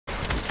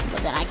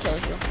then I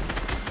killed you.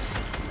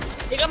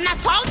 Nigga, I'm not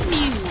talking to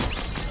you.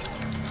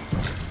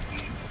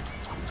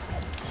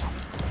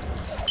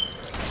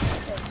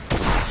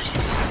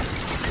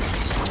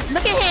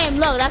 Look at him.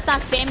 Look, that's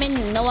not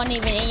spamming. No one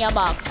even in your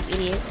box,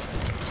 idiot.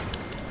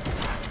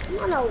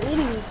 I'm no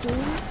idiot, dude.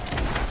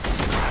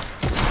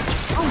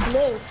 I'm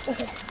blessed.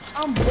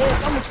 I'm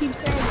blessed. I'm gonna keep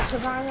saying it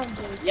because I am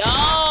blessed.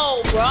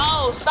 Yo,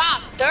 bro,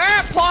 stop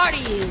third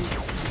partying.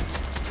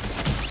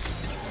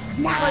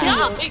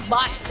 Y'all big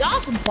bites.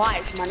 Y'all some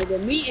bites, my nigga.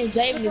 Me and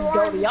Jamie and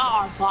Jody,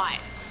 y'all are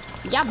bites.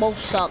 Y'all both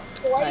suck.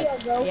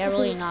 Like, Bro. you're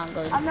really not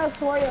good. I know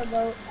Sawyer,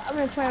 bro. I've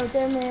been playing with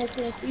that man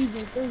since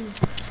season 3.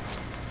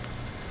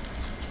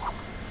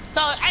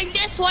 So, ain't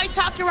this Sway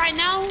talking right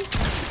now?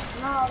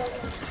 No,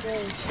 that's not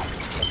good.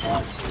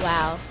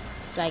 Wow.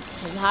 It's like,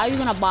 how are you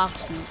gonna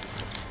box me?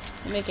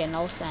 You're making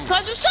no sense.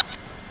 Cause you suck.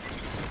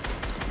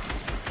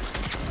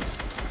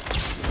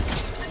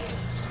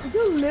 Did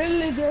you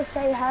literally just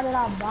say, how did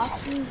I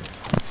box you?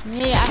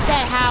 Yeah, I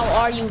said, how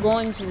are you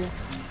going to?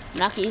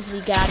 And I can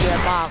easily get out of your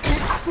box. I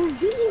just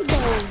did it,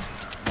 though.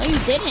 No, you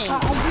didn't. I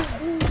just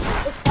did it.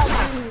 It's like,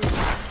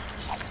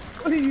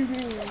 what do you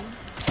mean?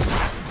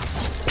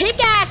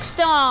 Pickaxe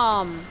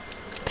them!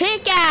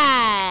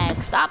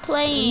 Pickaxe! Stop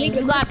playing.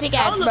 You got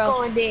pickaxe,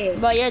 bro.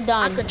 Bro, you're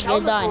done.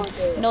 You're done.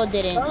 No, it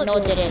didn't. No,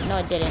 it didn't. No,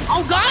 it didn't.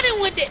 I'm garden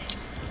with it.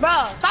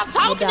 Bro, stop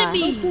talking to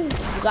me. You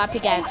got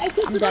pickaxe.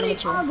 I'm done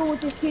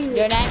with you.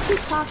 You're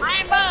next.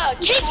 Alright, bro.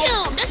 Kick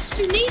him. That's what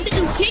you need to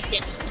do. Kick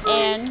him.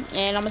 And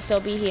I'm gonna still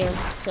be here.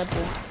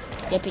 Simple.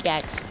 Get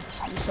pickaxe.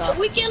 You suck.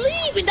 We can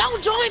leave and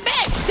don't join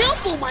back.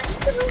 Simple, my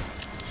nigga.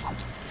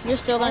 You're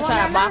still gonna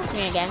try to box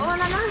me again. I'm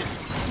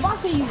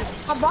boxing you.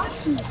 I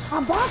boxed you. I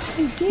boxed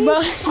you, kid.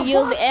 Bro, you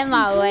was in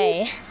my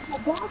way. I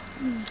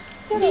boxed you.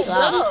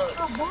 Shut up.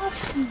 I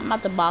boxed you. I'm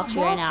about to box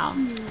you right now.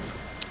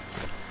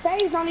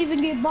 Faze don't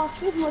even get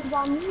boxed this much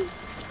by me.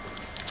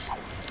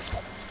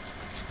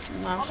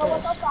 Watch What's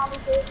this. up,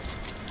 problem is?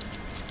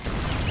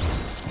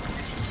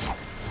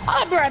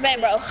 I'll be right back,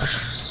 bro.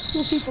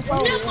 2 people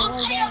folded. No,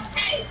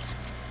 Okay.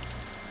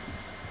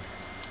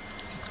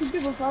 2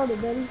 people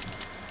folded, baby.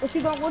 What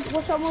you gonna?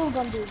 What's your move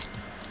gonna do?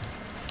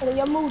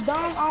 Your move dumb? I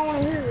don't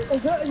wanna hear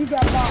it. You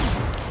got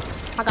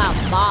boxed. I got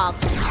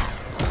boxed. I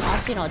don't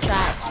see no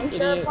traps, you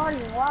idiot.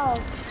 Wow.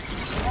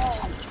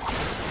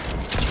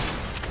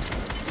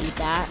 Eat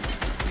that.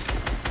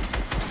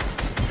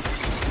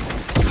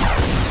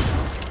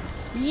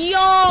 Yo,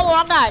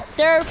 I got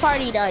third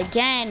partied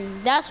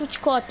again. That's what you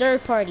call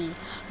third party.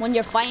 When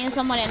you're fighting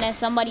someone and then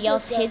somebody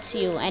else hits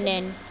you and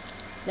then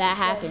that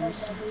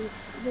happens.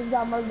 Just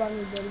got murdered by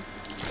me, buddy.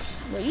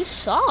 Well, you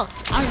suck.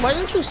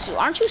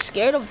 Aren't you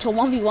scared of to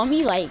 1v1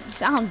 me? Like, you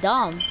sound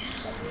dumb.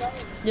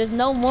 There's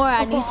no more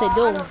I need to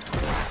do.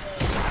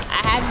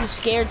 I have you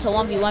scared to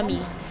 1v1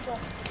 me.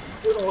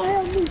 You don't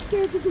have me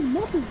scared to do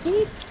nothing,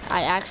 dude.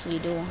 I actually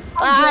do.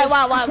 Alright,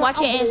 watch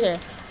your answer.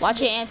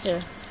 Watch your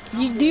answer.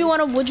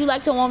 Would you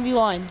like to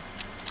 1v1?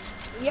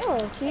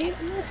 Yo, kid,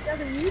 I'm not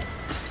scared of you.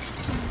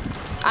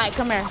 Alright,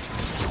 come here.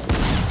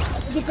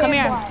 Come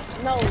here.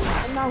 No,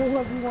 I'm not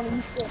whoever you want to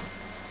be sick.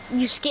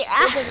 You scared?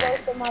 It's just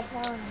wasting my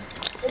time.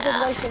 It's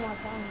just wasting my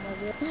time, my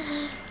boy.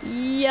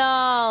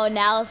 Yo,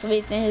 now it's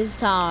wasting his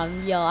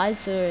time. Yo, I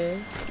swear.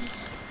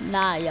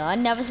 Nah, yo, I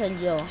never said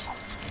yo.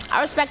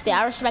 I respect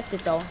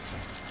it though.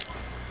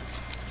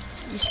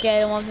 You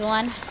scared of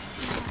 1v1?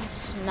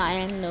 It's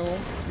nothing new.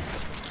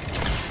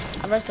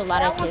 I versed a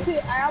lot of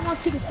cases. I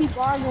want you to keep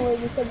arguing with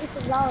me because this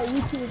is not a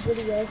YouTube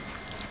video.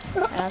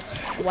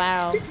 That's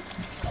wow.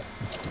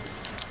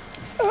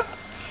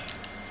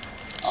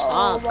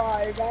 Oh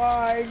my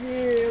god,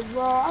 yeah,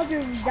 bro. I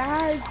just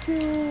died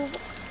too.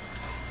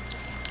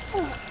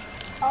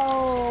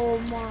 Oh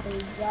my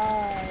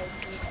god.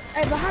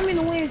 Hey, but how many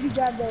wins you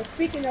got though?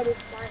 Speaking of this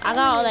fight, I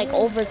got like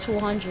over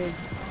 200.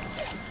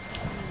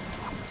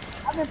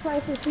 I've been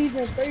playing since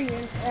season 3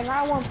 and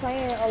I wasn't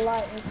playing a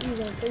lot in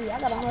season 3. I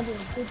got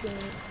 150 in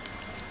it.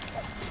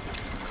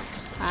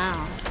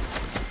 Wow.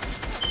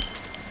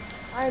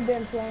 I ain't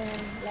been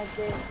playing like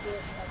this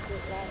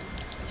long.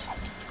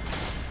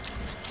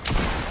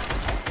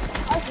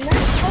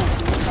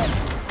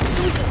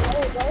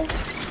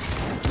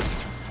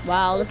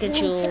 Wow, look at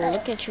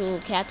you,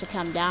 have to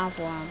come down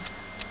for him.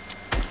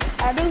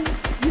 I do.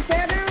 You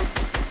fell down?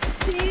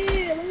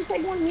 Yeah, let me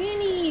take one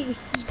mini.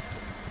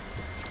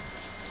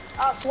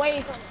 Oh,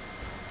 Sway.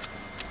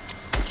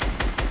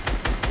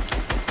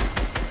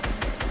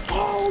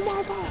 Oh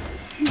my god.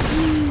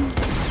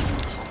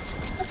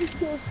 I just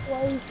killed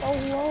Sway so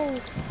low.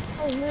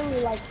 I was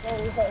literally like so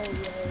low,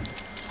 yo.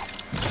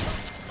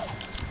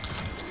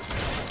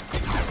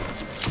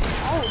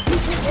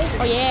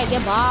 Oh yeah,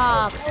 get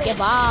boxed, get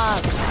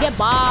boxed, get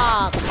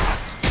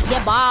boxed,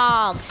 get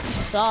boxed. You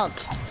suck.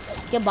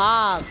 Get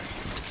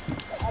boxed.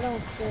 I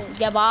don't think.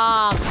 Get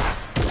boxed.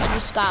 I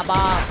just got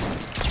boxed.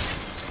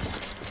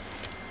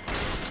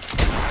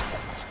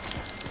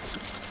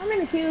 How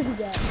many kills you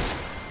got?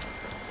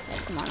 Hey,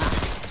 come on now.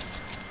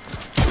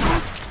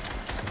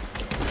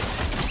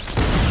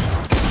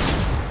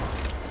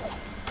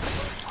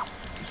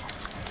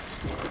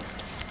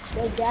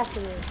 It's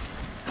gasoline.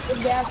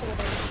 It's gasoline.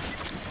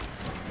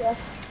 Yeah.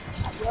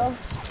 Yeah.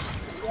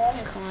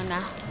 Yeah. Come on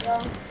now.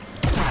 Yeah.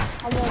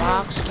 I'm gonna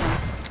Box him.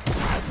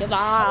 The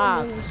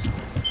box.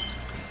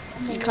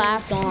 He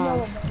clapped on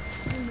him.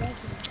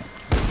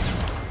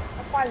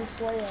 I'm probably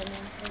swear right now.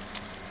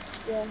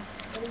 Yeah.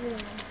 What do you mean?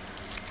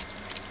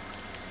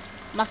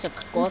 I'm about to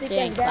go up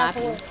there and clap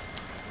him.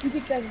 You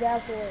think that's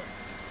gasoline?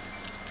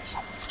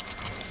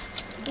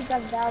 You think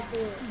that's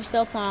gasoline? You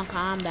still playing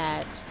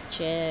combat.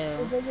 Chill.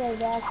 You think that's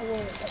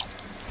gasoline?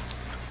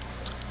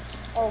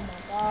 Oh my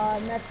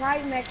god. Max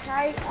height. I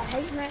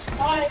hate max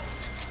height.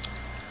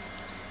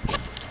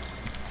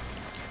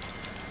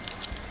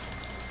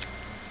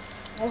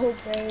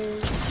 Okay.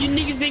 You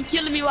niggas been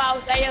killing me while I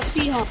was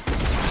AFC, huh?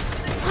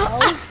 Oh,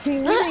 we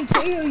didn't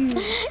kill you. Yo,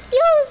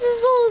 this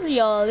is so,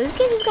 yo, this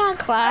kid just got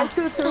clapped.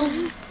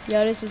 Too.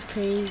 Yo, this is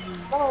crazy.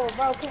 Bro,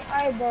 I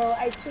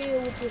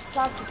chill with this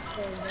toxic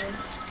thing, man.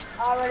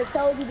 I already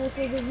told you this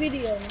is a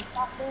video, man.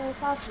 Stop doing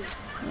toxic.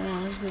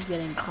 Yeah, he's just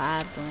getting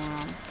clapped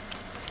on.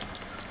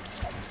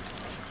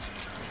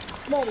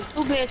 Buddy,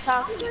 Who being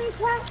toxic? I'm getting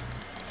clapped.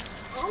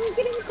 I'm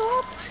getting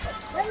clapped.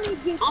 Let me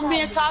get I'm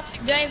being clapped.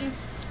 toxic, David.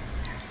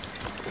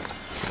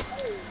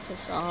 This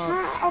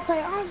sucks.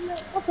 Okay.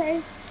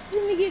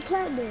 Let me get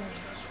clapped then.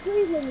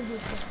 Please let me get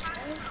clapped.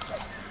 Right?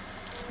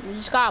 You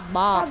just got Stop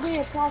boxed.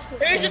 being toxic.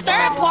 Here's the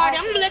third party.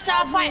 I'm gonna let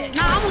y'all fight.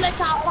 Nah, I'm gonna let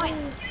y'all fight.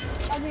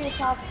 Stop being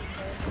toxic,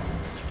 man.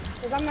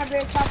 Because I'm not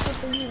very toxic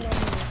for you no more.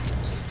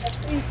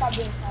 Please stop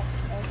being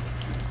toxic, man.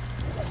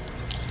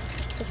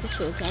 Look at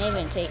you, can't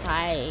even take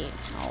height.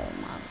 Oh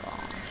my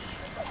gosh.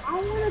 I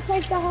don't want to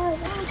take the height.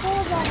 I don't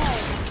care about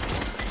height.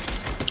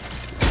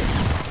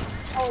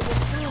 Oh, the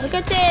Look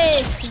at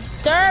this.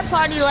 Third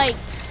party, like,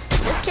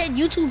 this kid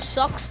YouTube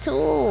sucks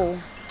too.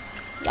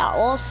 Y'all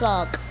all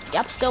suck.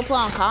 Y'all still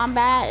playing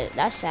combat?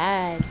 That's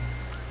sad.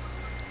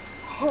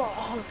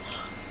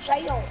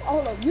 Say, yo,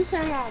 hold up. You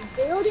saying I'm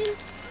building?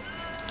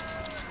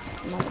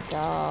 Oh my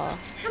god.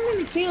 How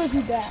many kills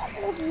you got? I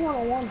just want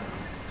to wonder.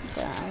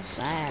 That's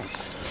sad.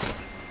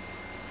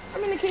 How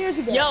many kills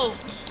you got? Yo,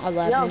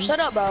 11. yo, shut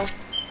up, bro.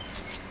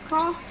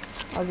 Huh?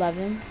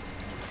 11.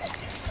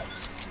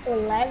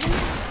 11?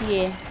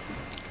 Yeah.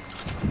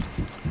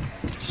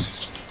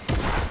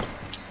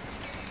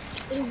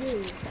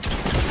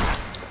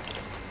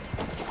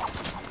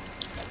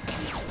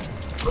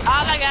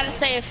 All I gotta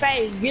say is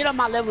phase. Get on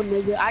my level,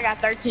 nigga. I got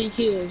 13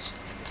 kills.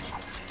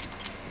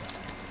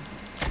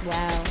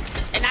 Wow.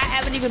 And I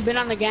haven't even been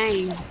on the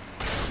game.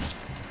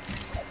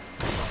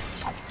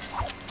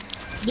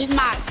 This is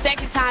my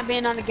second time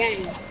being on the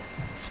game.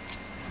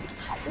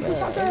 Bro,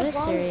 is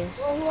this serious?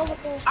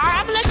 Alright,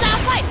 I'm gonna let y'all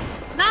fight.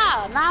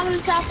 Nah, I'm gonna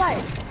let y'all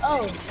fight.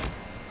 Oh.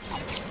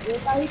 You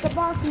thought he could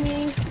box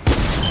me.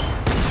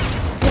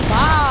 Get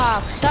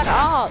boxed. Shut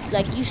up.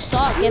 Like, you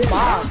suck. Get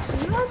boxed.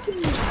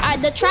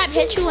 The trap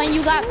hit you and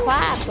you got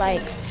clapped.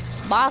 Like,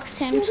 boxed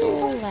him too.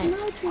 Like,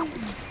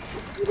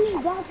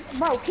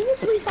 Bro, can you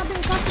please stop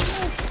being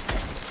toxic?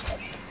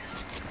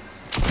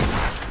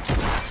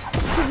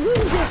 We were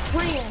just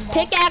playing, bro.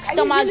 pickaxed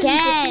him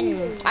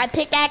again. I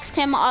pickaxed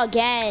him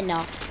again.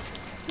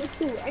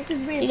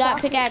 He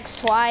got pickaxed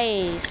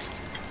twice.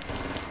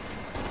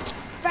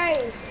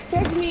 Hey,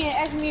 text me and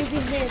ask me if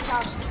he's being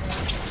toxic.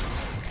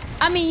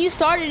 I mean, you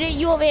started it.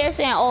 You over here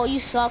saying, "Oh, you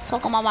suck,"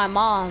 talking about my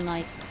mom.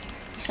 Like,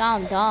 you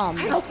sound dumb.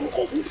 Thank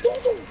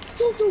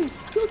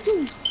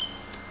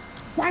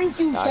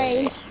you,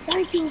 Faye.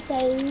 Thank you,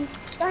 Faye.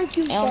 Thank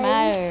you, It don't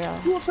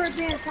matter. You were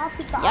being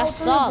toxic. Y'all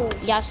suck.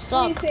 Y'all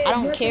suck. I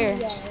don't care.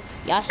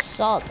 Y'all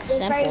suck.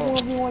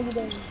 Simple.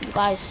 You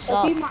guys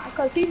suck.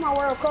 Cause he's my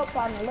World Cup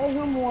partner. Let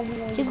him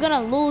 1v1. He's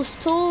gonna lose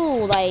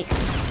too. Like,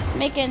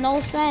 making no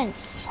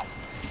sense.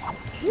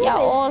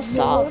 Y'all all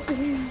suck.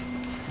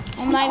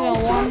 I'm not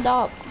even warmed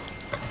up.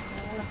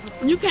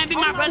 You can't be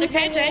my brother,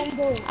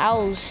 KJ.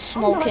 I'll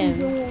smoke him.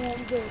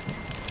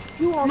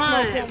 You won't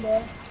smoke him,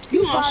 bro.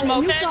 You gonna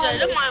smoke KJ?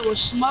 That man will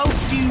smoke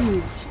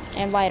you.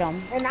 Invite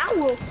him. And I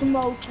will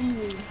smoke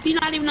you. He's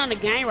not even on the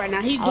game right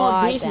now. He's doing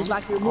Alright business then.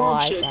 like your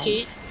mom should,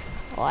 kid.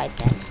 Alright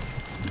then.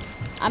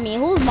 I mean,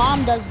 whose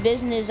mom does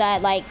business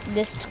at like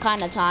this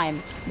kind of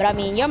time? But I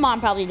mean, your mom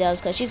probably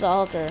does because she's a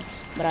hooker.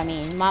 But I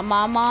mean, my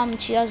mom,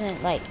 she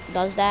doesn't like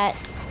does that.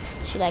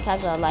 She like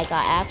has a like an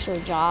actual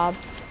job.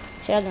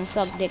 She doesn't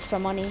suck dick for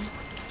money.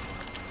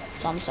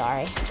 So I'm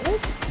sorry.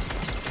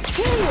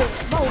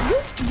 Bro,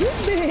 you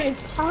been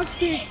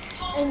toxic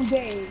and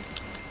gay.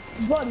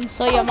 Buddy,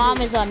 So your mom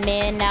is a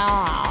man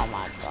now? Oh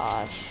my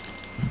gosh.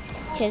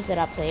 Kids that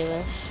I play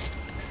with.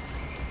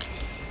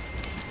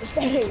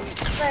 Hey,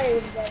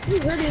 bro. You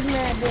heard this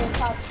man being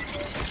toxic.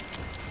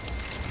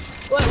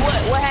 What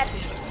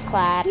happened?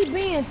 Clap. He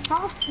being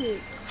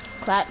toxic.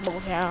 Clap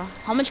both now.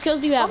 How much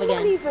kills do you have I'm not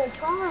again? even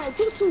trying.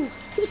 Tutu.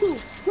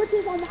 Put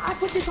this on I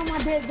put this on my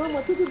dead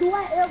grandma. Tutu, do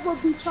I ever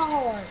be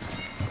charged?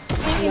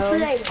 And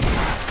creative. I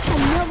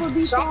never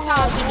be charged.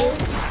 Sometimes you do.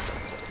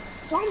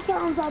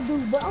 Sometimes I do,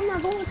 but I'm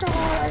not going to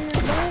hard right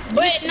now.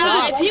 But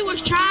no, if he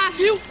was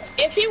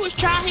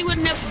trying, he would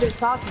never been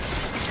talking.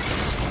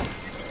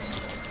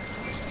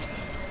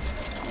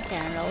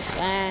 Making no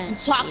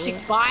sense. You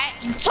toxic bot.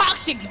 You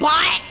toxic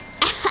bot.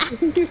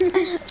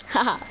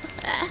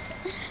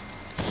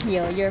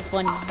 Yo, you're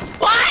funny.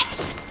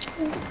 What?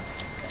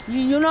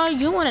 You know,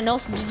 you wanna know,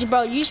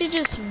 bro, you should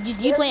just, do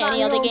you play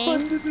any other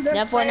game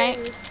than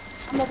Fortnite?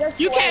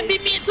 You can't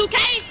beat me in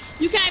 2K?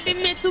 You can't beat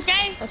me in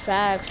 2K?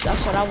 Facts,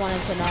 that's what I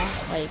wanted to know.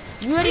 Like,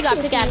 you already got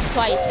pickaxe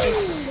twice,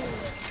 just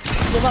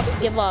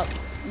give up.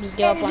 Just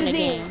give up on the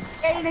game.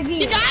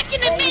 You know, I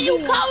can admit you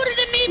colder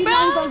than me, bro. I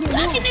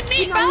can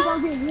admit, bro.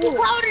 You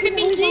colder than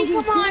me, G.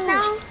 Come on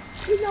now.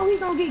 You know he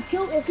gonna get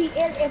killed if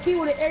he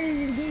would have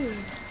edited it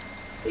again.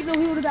 You know he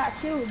would have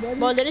got killed, buddy.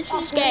 Bro, didn't you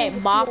just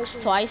get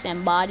boxed twice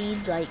and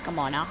bodied? Like, come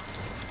on now.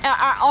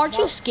 Aren't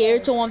you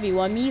scared to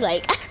 1v1 me?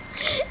 Like,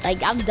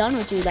 like I'm done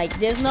with you. Like,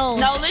 there's no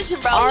listen,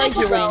 bro.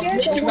 arguing.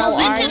 There's no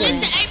arguing.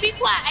 Listen. Hey, be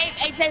quiet.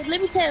 Hey, Jay,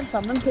 let me tell you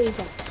something.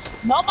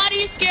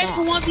 Nobody is scared to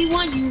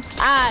 1v1 you.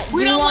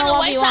 We don't want to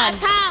waste our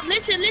time.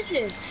 Listen.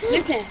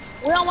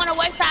 We don't want to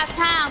waste our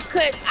time,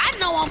 cause I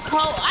know I'm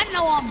cold. I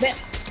know I'm better.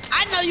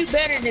 I know you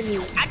better than me.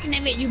 I can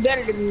admit you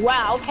better than me.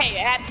 Wow.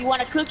 Okay. You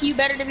want a cookie? You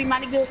better than me, my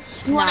nigga.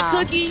 You want a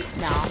cookie?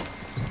 No.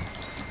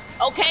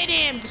 Okay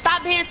then.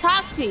 Stop being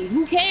toxic.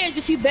 Who cares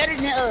if you better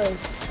than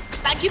us?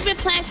 Like you've been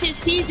playing since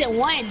season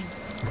 1.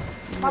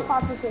 My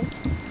toxic.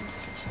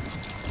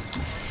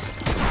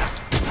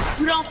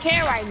 You don't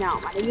care right now,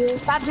 my nigga.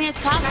 Stop being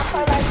toxic.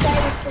 I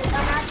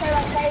play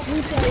like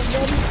replays,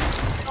 baby.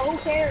 Who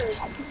cares?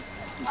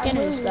 Can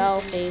you spell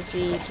face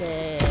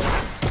replays?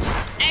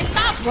 And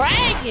stop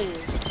bragging.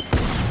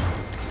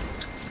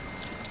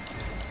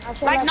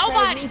 Like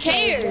nobody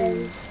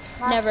cares.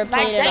 Never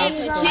played it on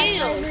school.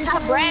 Chill.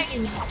 Stop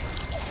bragging.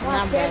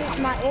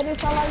 My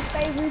edits are like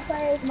save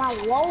replays. My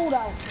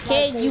loadout.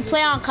 Kid, you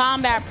play on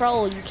Combat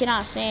Pro. You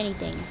cannot say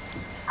anything.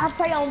 I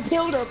play on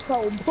Builder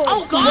Pro.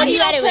 Oh God, what do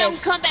you edit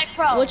with? Comeback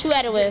Pro. What you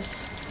edit with?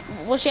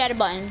 What's your edit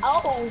button?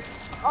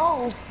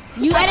 Oh.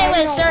 You edit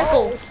with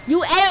circle.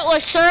 You edit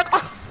with circle.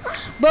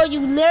 Bro,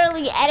 you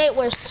literally edit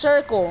with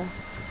circle.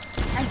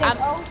 I think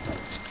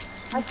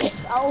I think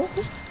O.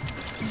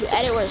 You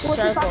edit with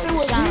circle.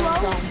 You sound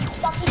dumb.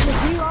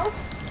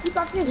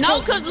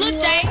 No,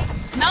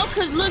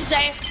 cause look,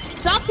 Jay.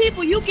 Some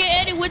people you can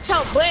edit with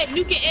your butt.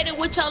 You can edit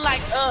with your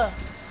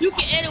You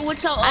can edit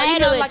with your. I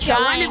edit with like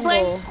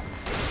triangle.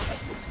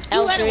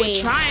 You edit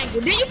with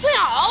triangle. Then you play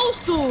on old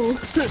school.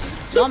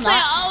 No, I'm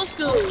not. On old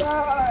school. No,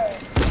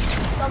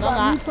 I'm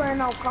not. You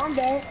playing on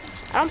Combat?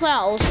 I don't play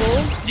on old school.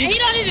 He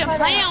don't even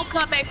play on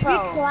Comeback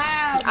Pro.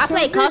 I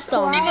play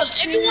custom.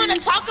 If you want to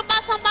talk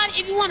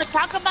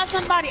about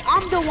somebody,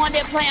 I'm the one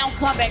that play on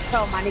Comeback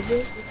Pro, my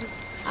nigga.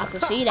 I can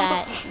see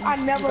that. I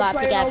never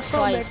played on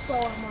Comeback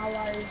Pro in my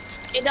life.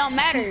 It don't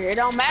matter. It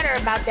don't matter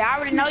about that. I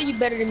already know you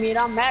better than me. It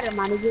don't matter,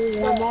 my nigga. It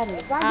don't matter.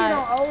 If I get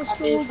on old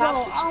school,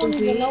 bro, I don't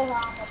even know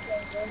how I'm gonna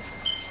play,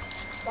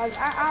 bro. Like,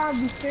 I'll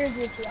be serious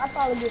with you. I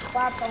probably get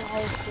slapped on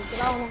old school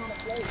because I don't know how to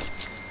play.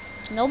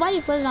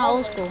 Nobody plays on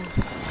old school.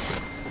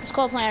 It's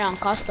called playing on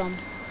custom.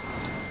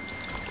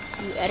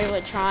 You edit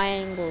with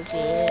triangle,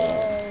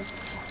 kid.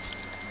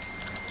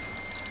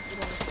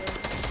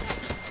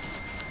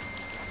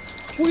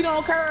 We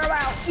don't care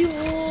about you.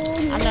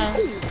 I know.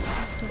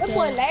 That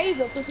boy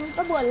laser.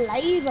 That boy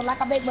laser like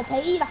a big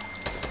potato.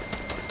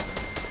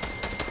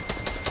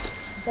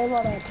 They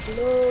want that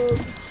plug.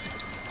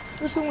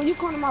 Listen, when you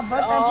come to my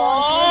birthday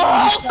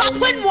party, stop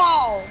putting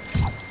walls.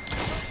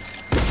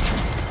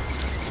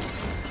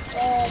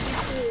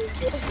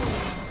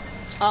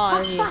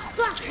 Oh, yeah.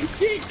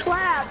 Get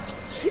clapped.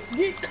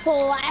 Get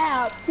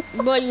clapped.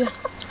 Boy,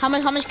 how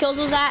much kills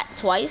was that?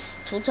 Twice?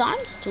 2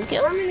 times? 2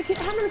 kills? How many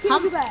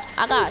kills you got?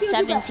 I got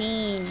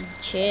 17.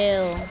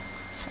 Chill.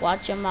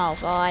 Watch your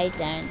mouth. Alright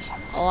then.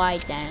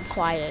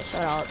 Quiet.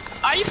 Shut up.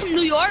 Are you from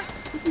New York?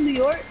 You from New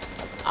York?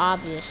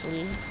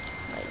 Obviously.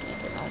 Like,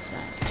 making no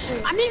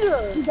sense. I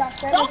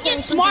nigga, don't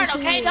get smart,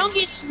 okay? Don't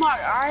get smart,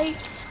 alright?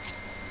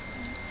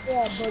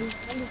 Yeah, buddy.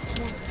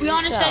 We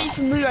understand you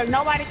from New York.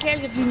 Nobody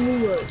cares if you New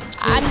York.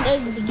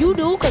 You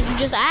do, cause you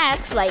just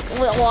asked. Like,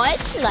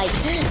 what? Like,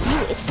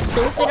 you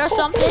stupid or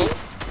something?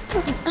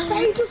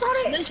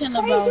 Listen,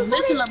 little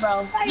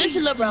bro.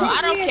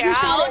 I don't care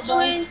how old you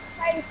is.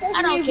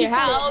 I don't care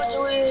how old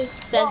you is.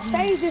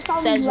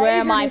 Says where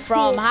am I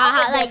from? How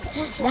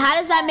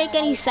does that make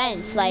any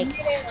sense? Like,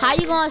 how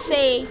you gonna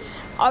say,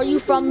 are you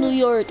from New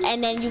York?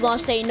 And then you gonna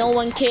say no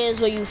one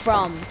cares where you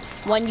from?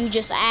 When you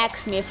just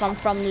asked me if I'm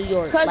from New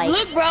York. Cause like,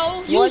 look,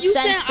 bro, what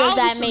sense does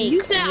that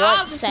make?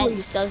 What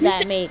sense does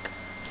that make?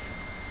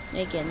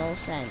 Making no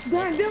sense.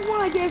 Then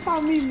why can't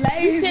find me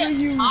lazy?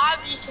 You said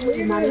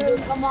obviously, my nigga.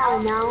 Come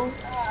on now.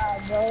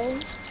 Bro.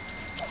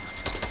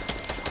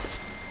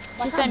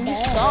 She said you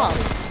suck.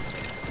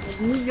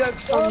 New York.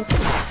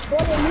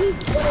 But at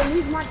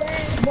least my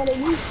dad, but at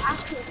least I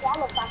can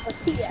qualify for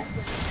TS.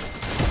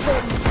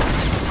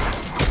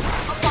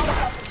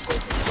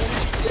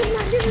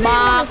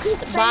 Box.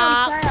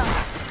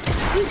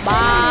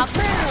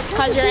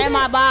 Cause you're in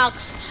my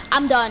box.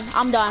 I'm done.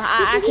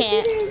 I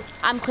can't.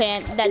 I'm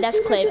clean. That's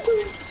clip.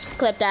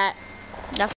 Clip that.